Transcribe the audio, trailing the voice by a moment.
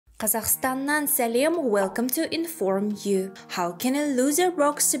Kazakhstan'dan Salim, welcome to inform you. How can a loser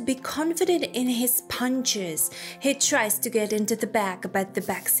boxer be confident in his punches? He tries to get into the back, but the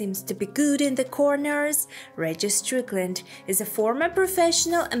back seems to be good in the corners. Reggie Strickland is a former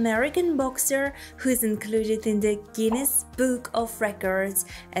professional American boxer who is included in the Guinness Book of Records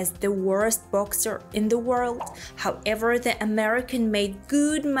as the worst boxer in the world. However, the American made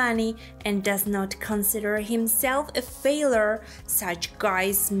good money and does not consider himself a failure. Such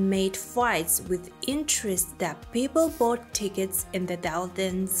guys made fights with interest that people bought tickets in the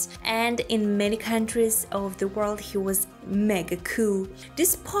thousands, and in many countries of the world he was mega cool.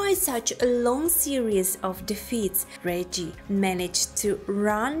 Despite such a long series of defeats, Reggie managed to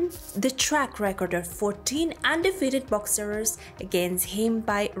run the track record of 14 undefeated boxers against him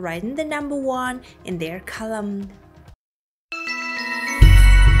by writing the number 1 in their column.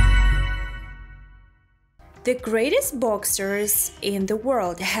 The greatest boxers in the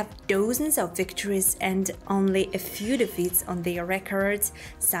world have dozens of victories and only a few defeats on their records.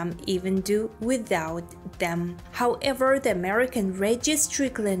 Some even do without them. However, the American Reggie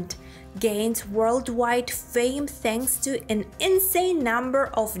Strickland gained worldwide fame thanks to an insane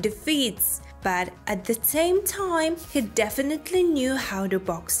number of defeats. But at the same time, he definitely knew how to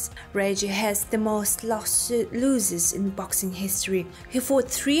box. Reggie has the most losses in boxing history. He fought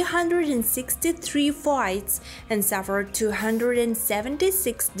 363 fights and suffered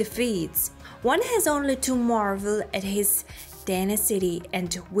 276 defeats. One has only to marvel at his tenacity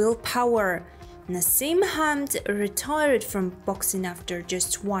and willpower. Naseem Hamed retired from boxing after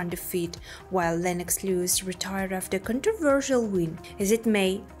just one defeat, while Lennox Lewis retired after a controversial win. As it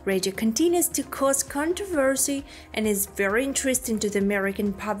may, Reggie continues to cause controversy and is very interesting to the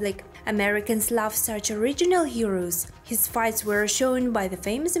American public. Americans love such original heroes. His fights were shown by the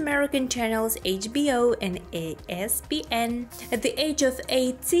famous American channels HBO and ESPN. At the age of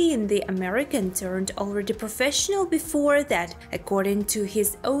 18, the American turned already professional. Before that, according to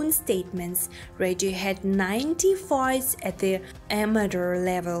his own statements, Reggie had 90 fights at the amateur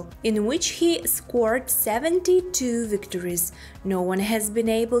level, in which he scored 72 victories. No one has been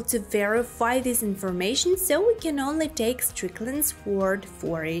able to verify this information, so we can only take Strickland's word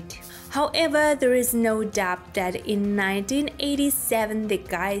for it. However, there is no doubt that in 1987 the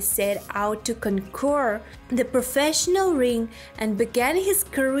guy set out to conquer the professional ring and began his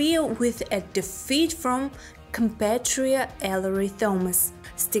career with a defeat from compatriot Ellery Thomas.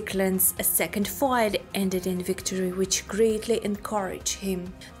 Strickland's second fight ended in victory, which greatly encouraged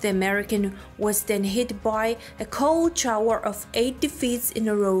him. The American was then hit by a cold shower of 8 defeats in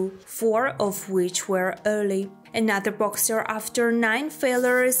a row, 4 of which were early. Another boxer, after 9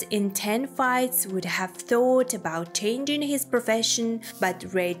 failures in 10 fights, would have thought about changing his profession, but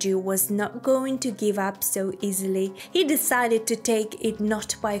Reggie was not going to give up so easily. He decided to take it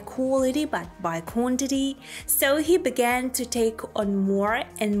not by quality but by quantity, so he began to take on more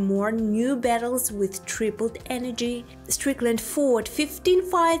and more new battles with tripled energy. Strickland fought 15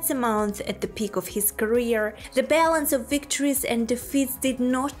 fights a month at the peak of his career. The balance of victories and defeats did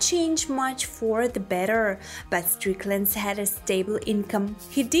not change much for the better, but Strickland had a stable income.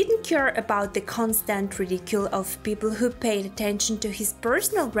 He didn't care about the constant ridicule of people who paid attention to his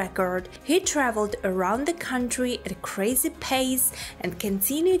personal record. He traveled around the country at a crazy pace and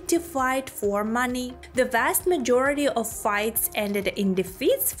continued to fight for money. The vast majority of fights ended in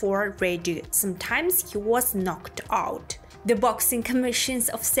defeats for Reggie. Sometimes he was knocked out. The boxing commissions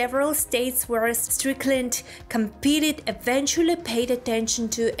of several states where Strickland competed eventually paid attention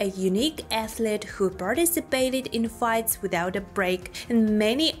to a unique athlete who participated in fights without a break, in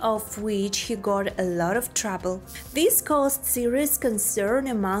many of which he got a lot of trouble. This caused serious concern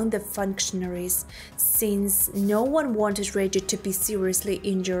among the functionaries, since no one wanted Reggie to be seriously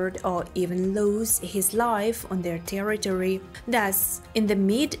injured or even lose his life on their territory. Thus, in the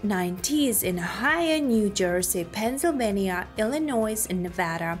mid-90s in Ohio, New Jersey, Pennsylvania, Illinois, and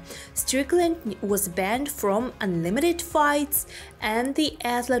Nevada, Strickland was banned from unlimited fights, and the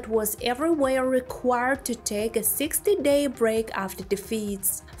athlete was everywhere required to take a 60-day break after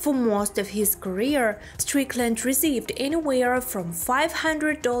defeats. For most of his career, Strickland received anywhere from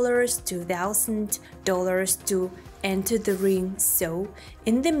 $500 to $1,000 to enter the ring, so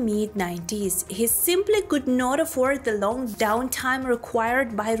in the mid-90s he simply could not afford the long downtime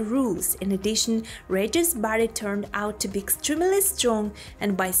required by the rules. In addition, Reggie's body turned out to be extremely strong,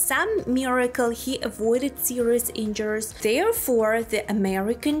 and by some miracle he avoided serious injuries. Therefore, the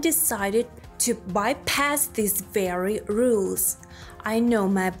American decided to bypass these very rules. I know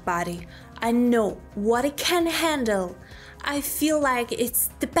my body. I know what it can handle. I feel like it's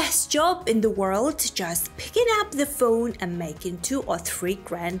the best job in the world, just picking up the phone and making 2 or 3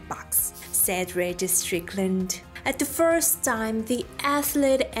 grand bucks, said Reggie Strickland. At the first time the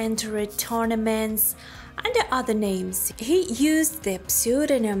athlete entered tournaments under other names, he used the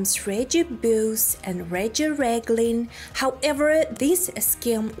pseudonyms Reggie Bouts and Reggie Strickland. However, this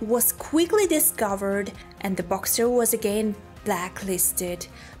scheme was quickly discovered and the boxer was again blacklisted.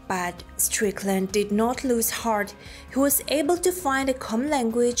 But Strickland did not lose heart. He was able to find a common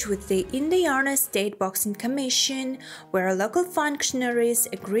language with the Indiana State Boxing Commission, where local functionaries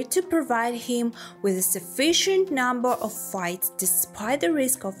agreed to provide him with a sufficient number of fights despite the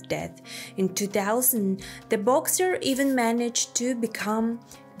risk of death. In 2000, the boxer even managed to become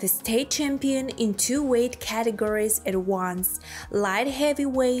the state champion in 2 weight categories at once, light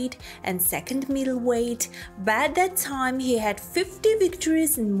heavyweight and second middleweight. By that time he had 50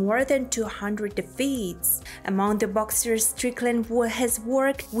 victories and more than 200 defeats. Among the boxers Strickland has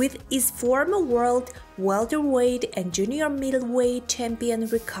worked with is former world welterweight and junior middleweight champion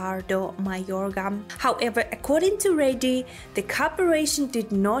Ricardo Mayorga. However, according to Reggie, the cooperation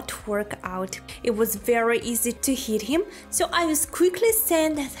did not work out. It was very easy to hit him, so I was quickly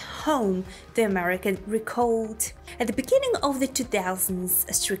sent home, the American recalled. At the beginning of the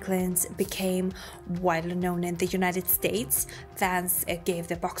 2000s, Strickland became widely known in the United States. Fans gave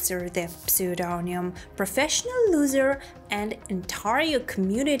the boxer the pseudonym Professional Loser, and entire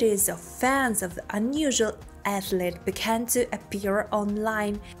communities of fans of the unusual athlete began to appear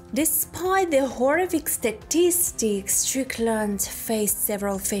online. Despite the horrific statistics, Strickland faced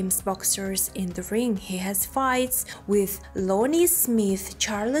several famous boxers in the ring. He has fights with Lonnie Smith,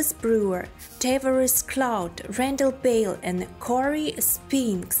 Charles Brewer, Tavares Cloud, Randall Bale and Corey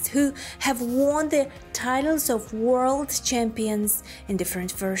Spinks, who have won the titles of world champions in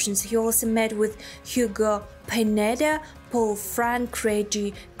different versions. He also met with Hugo Pineda, Paul Frank,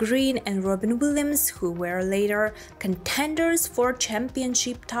 Reggie Green and Robin Williams, who were later contenders for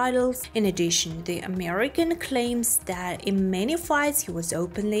championship titles. In addition, the American claims that in many fights he was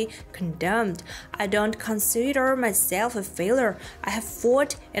openly condemned. I don't consider myself a failure. I have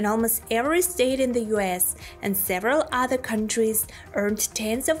fought in almost every state in the US and several other countries, earned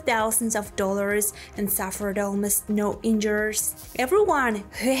tens of thousands of dollars and suffered almost no injuries. Everyone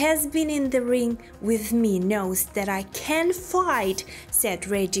who has been in the ring with me knows that I can fight, said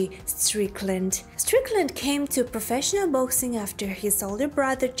Reggie Strickland. Strickland came to professional boxing after his older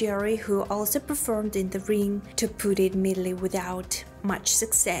brother Jerry, who also performed in the ring, to put it mildly, without much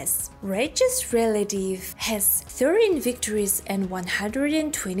success. Reggie's relative has 13 victories and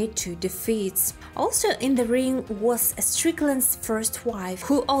 122 defeats. Also in the ring was Strickland's first wife,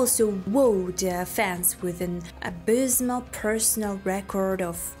 who also wowed fans with an abysmal personal record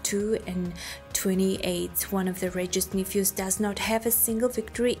of 2-28. One of the Reggie's nephews does not have a single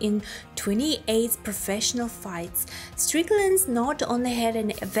victory in 28 professional fights. Strickland not only had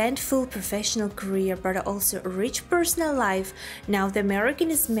an eventful professional career but also a rich personal life. Now the American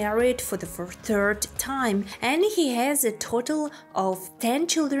is married for the 3rd time and he has a total of 10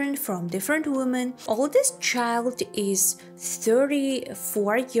 children from different women. Oldest child is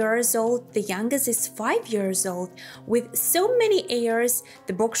 34 years old, the youngest is 5 years old. With so many heirs,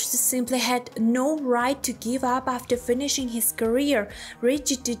 the boxer simply had no right to give up after finishing his career.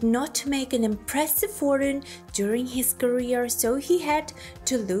 Reggie did not make an impressive fortune during his career, so he had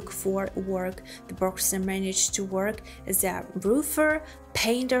to look for work. The boxer managed to work as a roofer,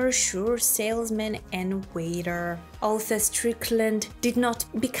 painter, shoe salesman and waiter. Although Strickland did not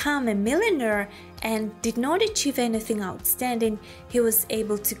become a millionaire and did not achieve anything outstanding, he was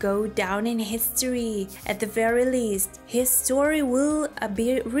able to go down in history. At the very least, his story will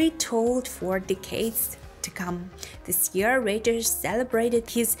be retold for decades to come. This year, Reggie celebrated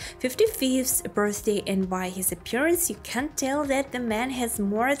his 55th birthday, and by his appearance you can tell that the man has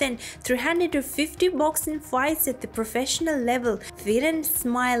more than 350 boxing fights at the professional level. Fit and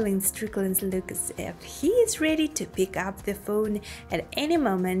smiling, Strickland looks as if he is ready to pick up the phone at any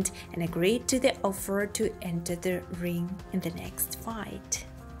moment and agreed to the offer to enter the ring in the next fight.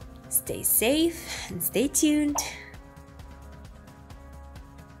 Stay safe and stay tuned.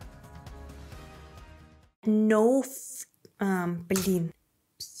 No Berlin.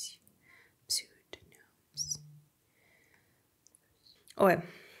 Pseudonyms. Oh,